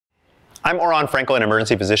I'm Oran Frankel, an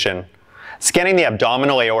emergency physician. Scanning the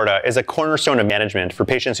abdominal aorta is a cornerstone of management for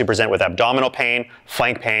patients who present with abdominal pain,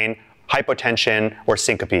 flank pain, hypotension, or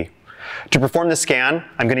syncope. To perform the scan,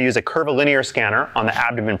 I'm going to use a curvilinear scanner on the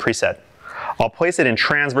abdomen preset. I'll place it in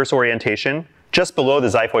transverse orientation just below the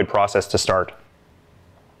xiphoid process to start.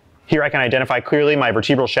 Here I can identify clearly my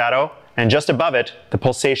vertebral shadow, and just above it, the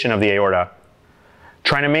pulsation of the aorta.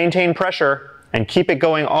 Trying to maintain pressure and keep it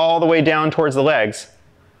going all the way down towards the legs,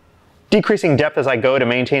 decreasing depth as I go to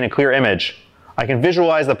maintain a clear image. I can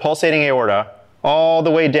visualize the pulsating aorta all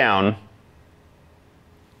the way down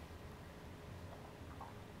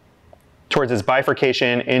towards its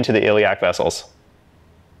bifurcation into the iliac vessels.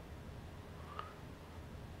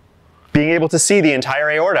 Being able to see the entire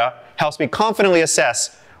aorta helps me confidently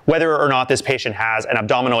assess whether or not this patient has an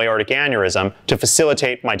abdominal aortic aneurysm to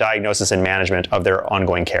facilitate my diagnosis and management of their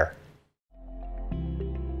ongoing care.